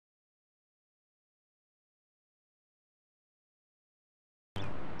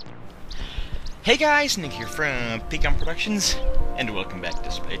Hey guys, Nick here from Pecan Productions, and welcome back to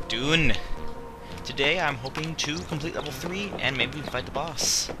Splatoon. Today I'm hoping to complete level 3 and maybe fight the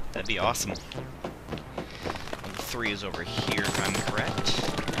boss. That'd be awesome. Level 3 is over here if I'm correct.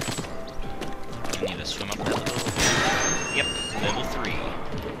 I need to swim up that little... Yep, level 3.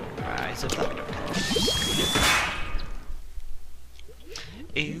 Rise of the...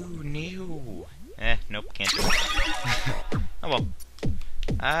 Ew, no. Nope, can't do it. Oh well.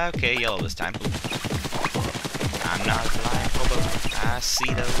 Okay, yellow this time. I'm not flying hobo. I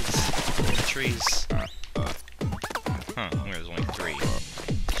see those in the trees. Huh, there's only 3.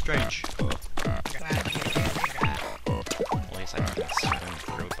 Strange. Well, at least I can swim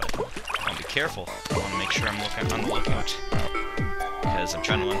through, but I'll be careful. I want to make sure I'm looking on the lookout. Because I'm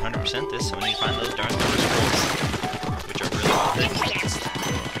trying to 100% this, so I need to find those darn silver scrolls. Which are really good things.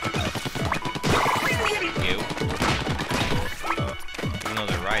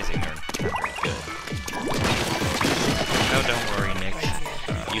 Rising, they're not very good. Oh, don't worry, Nick.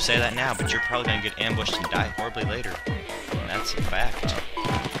 You say that now, but you're probably gonna get ambushed and die horribly later. And that's a fact.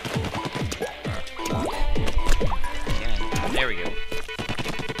 Again. There we go.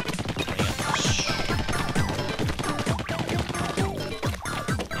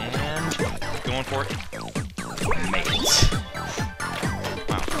 And going for it. Mates.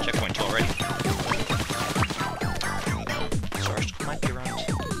 Wow, checkpoint 2 already. Might be around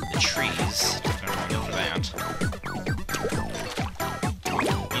trees.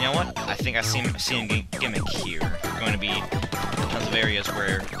 You know what? I think I see a gimmick here. There's going to be tons of areas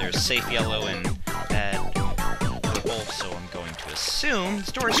where there's safe yellow and bad purple, so I'm going to assume the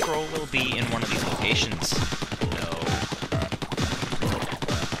story scroll will be in one of these locations. No.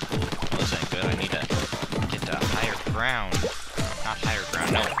 Wasn't good. I need to get to higher ground. Not higher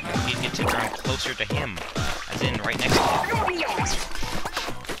ground, no. I need to get to ground closer to him. As in, right next to him.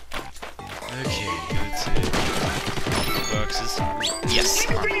 Okay, go to boxes. Yes!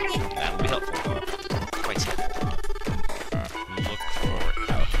 That'll be helpful. Quite simple. Look for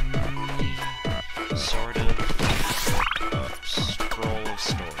sort of scroll of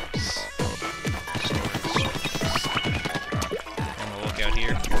stories. And we'll look out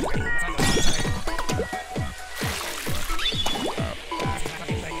here.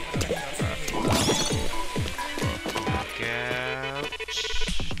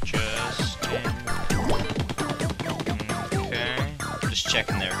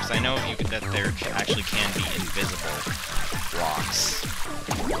 Checking there, because I know that there actually can be invisible blocks.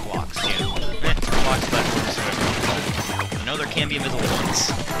 Blocks, yeah. Blocks, platforms, whatever. I know there can be invisible ones.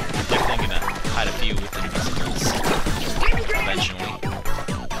 I'm definitely gonna hide a few with invisibles. Eventually.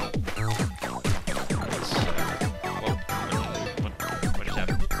 Whoa. What is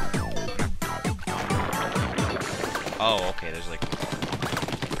happening? Oh, okay, there's like...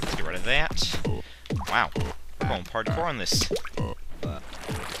 Let's get rid of that. Wow. We're going hardcore on this.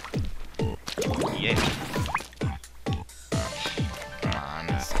 Yeah. Come on,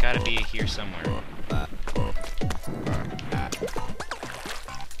 it's gotta be here somewhere.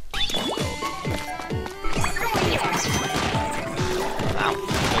 Wow,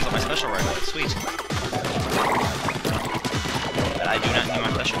 those are my special rifle. Sweet. But I do not need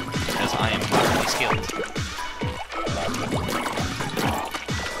my special, because I am really skilled.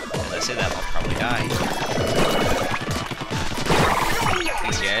 As I say that, I'll probably die.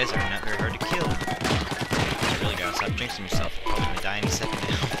 These guys are not very hard to kill. I really gotta stop jinxing myself. I'm probably gonna die any second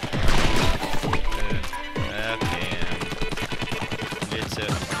now. Okay, it's a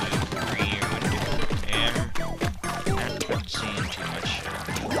green and I'm not seeing too much.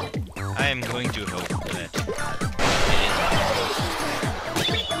 I am going to hope that it is.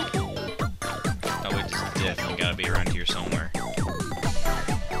 Oh, it's definitely gotta be around here somewhere.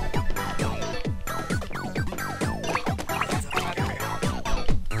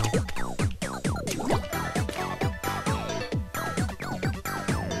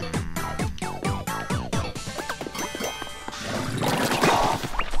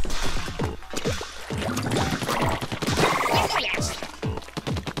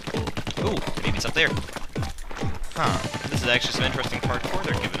 Up there. Huh. This is actually some interesting parkour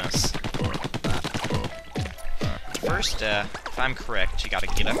they're giving us. First, if I'm correct, you gotta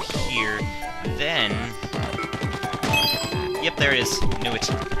get up here, then... Yep, there it is. Knew it.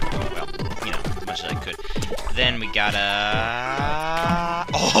 Well, you know, as much as I could. Then we gotta...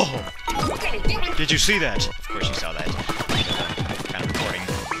 Oh! Did you see that? Of course you saw that. Kind of recording.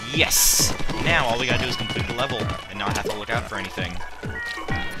 Yes! Now all we gotta do is complete the level, and not have to look out for anything.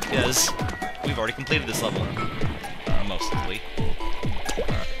 Because... we've already completed this level. Mostly.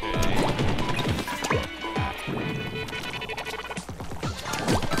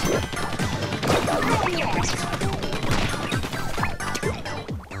 Okay.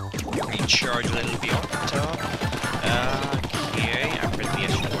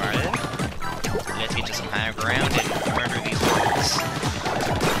 around and murder these ones.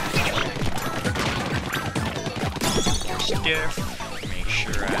 Stuff. Make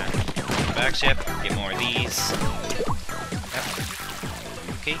sure box up. Get more of these. Yep.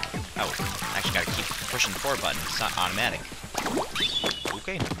 Okay. Oh, I actually gotta keep pushing the forward button. It's not automatic.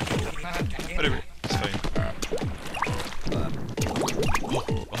 Okay. Whatever. It's fine.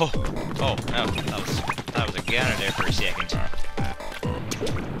 Oh, no. That was a gunner there for a second.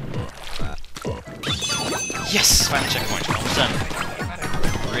 Yes! Final checkpoint. Almost done.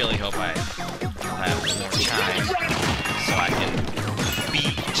 Really hope I have more time so I can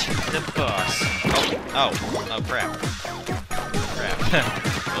beat the boss. Oh, crap.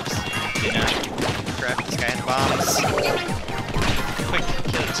 Oops. Did not grab this guy in the bombs. Quick,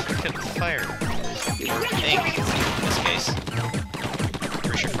 kill it with fire. Or ink, in this case.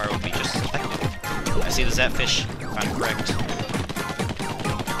 Pretty sure fire would be just as effective. I see the Zapfish, if I'm correct.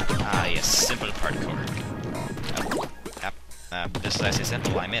 Ah, yes, simple parkour. Just as I say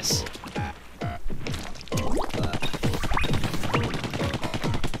simple, I miss.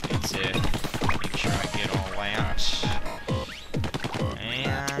 Need to make sure I get all out.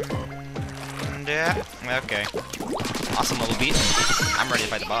 And... okay. Awesome level beat. I'm ready to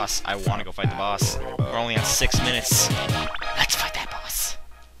fight the boss. I want to go fight the boss. We're only on 6 minutes. Let's fight that boss.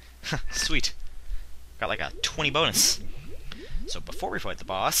 Sweet. Got like a 20 bonus. So before we fight the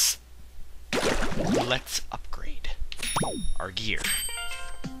boss, let's upgrade our gear.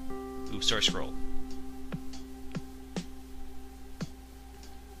 Ooh, source scroll.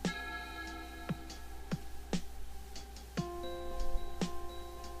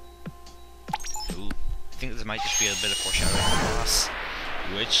 Ooh, I think this might just be a bit of foreshadowing of the boss,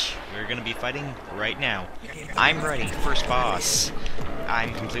 which we're gonna be fighting right now. I'm ready, first boss.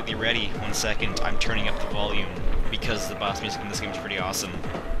 I'm completely ready. 1 second, I'm turning up the volume because the boss music in this game is pretty awesome.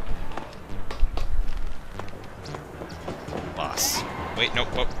 Boss. Wait, nope,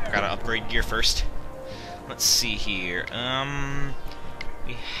 gotta upgrade gear first. Let's see here.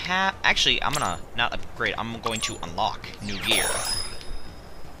 We have... Actually, I'm gonna not upgrade, I'm going to unlock new gear.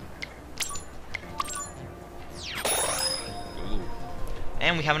 Ooh.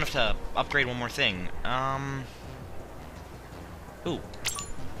 And we have enough to upgrade one more thing. Ooh.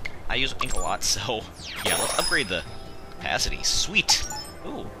 I use ink a lot, so... yeah, let's upgrade the capacity. Sweet!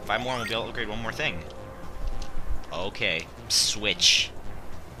 Ooh, 5 more and we'll be able to upgrade one more thing. Okay. Switch.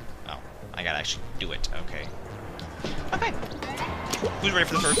 Oh, I gotta actually do it. Okay. Okay. Who's ready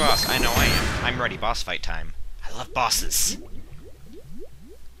for the first boss? I know I am. I'm ready. Boss fight time. I love bosses.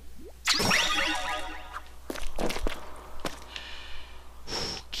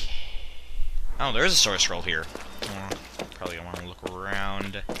 Okay. Oh, there's a source scroll here. Probably gonna want to look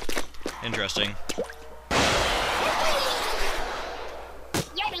around. Interesting.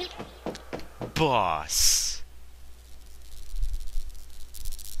 Boss.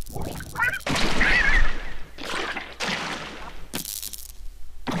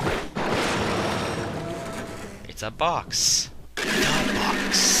 It's a box. A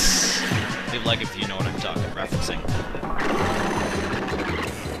box. Leave a like if you know what I'm referencing.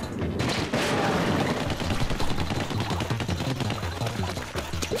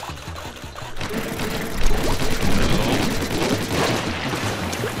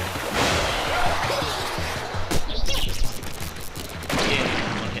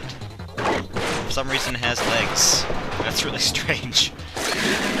 For some reason it has legs. That's really strange.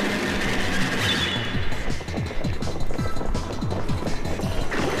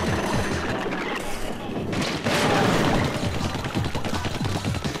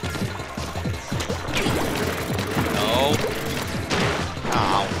 No.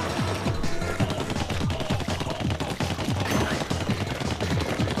 Ow.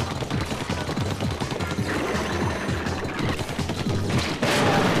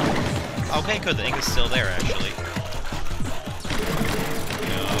 Okay, good. The ink is still there, actually.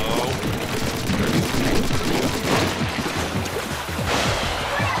 No.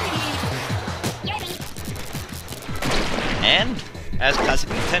 And, as classic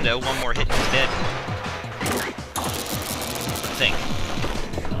Nintendo, one more hit and he's dead. I think.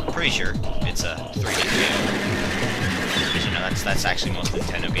 Pretty sure it's a 3-hit game. Because, you know, that's actually most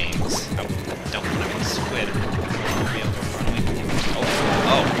Nintendo games. Oh, don't run away, squid.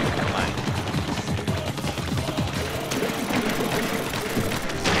 Oh, never mind.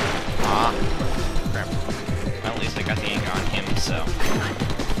 Ah, crap. Well, at least I got the ink on him, so...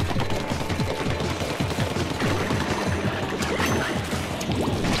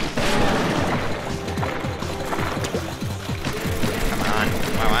 Come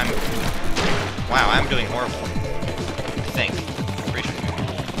on. Wow, I'm doing horrible. I think. Pretty sure.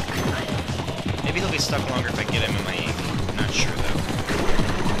 Maybe he'll be stuck longer if I get him in my ink. I'm not sure, though.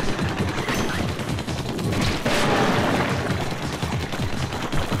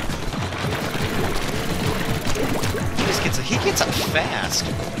 He gets up fast.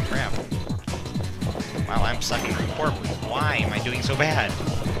 Holy crap. Wow, I'm sucking horribly. Why am I doing so bad?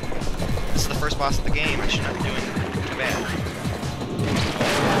 This is the first boss of the game. I should not be doing too bad.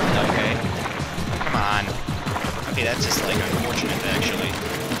 Okay. Come on. Okay, that's just, like, unfortunate, actually.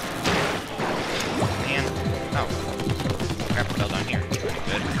 Man. Oh. Crap, I fell down here. Pretty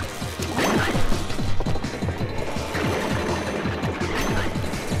good.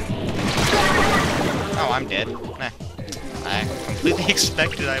 Oh, I'm dead. Nah. I completely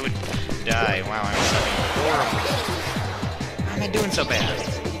expected I would die. Wow, I'm sucking horribly. Why am I doing so bad?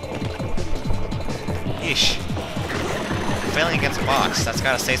 Yeesh. Failing against a box, that's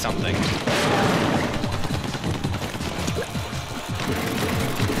gotta say something.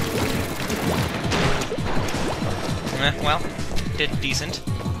 Well, did decent.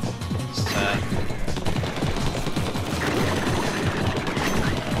 Just,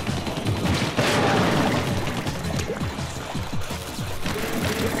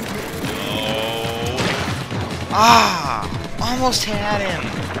 Ah! Almost had him!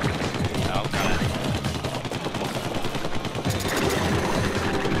 Oh, got it.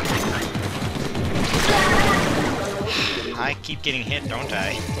 I keep getting hit, don't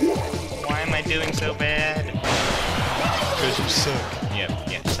I? Why am I doing so bad? Because you suck. Yeah,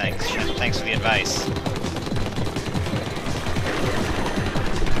 thanks. Thanks for the advice.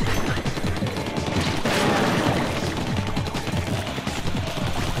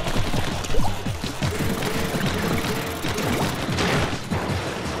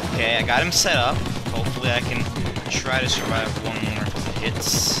 Okay, I got him set up. Hopefully I can try to survive one more of the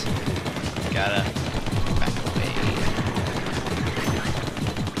hits. Gotta back away.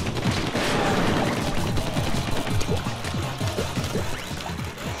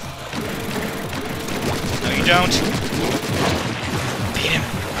 No, you don't. Beat him.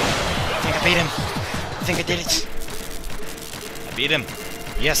 I think I beat him. I think I did it. I beat him.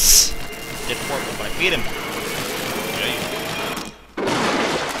 Yes. I did horrible, but I beat him.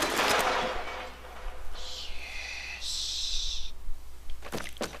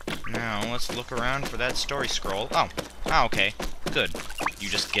 Let's look around for that story scroll. Oh, okay. Good. You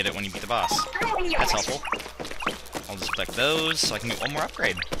just get it when you beat the boss. That's helpful. I'll just collect those so I can get one more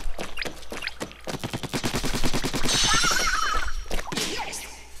upgrade.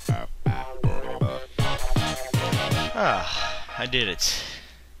 Ah, I did it.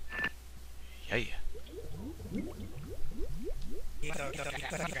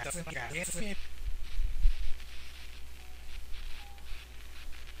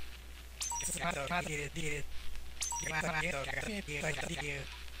 Yeah.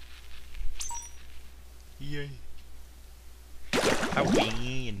 Yay. I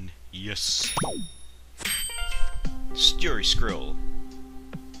win. Yes. Story scroll.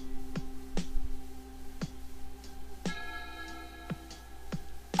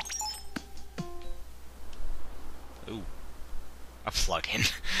 Ooh. A plug-in.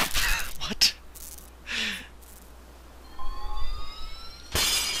 What?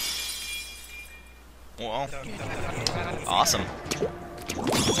 Well, awesome.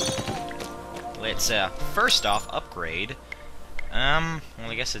 Let's, first off, upgrade. Well,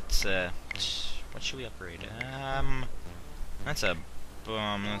 I guess it's, what should we upgrade? That's a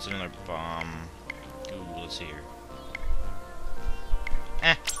bomb, that's another bomb. Ooh, let's see here.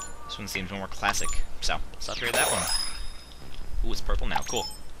 This one seems more classic, so let's upgrade that one. Ooh, it's purple now, cool.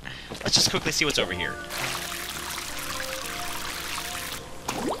 Let's just quickly see what's over here.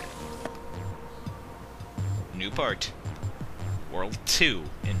 New part. World 2,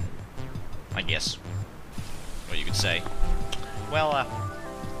 in, I guess, what you could say. Well,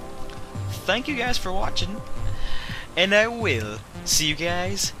 thank you guys for watching, and I will see you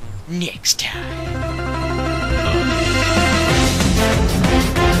guys next time.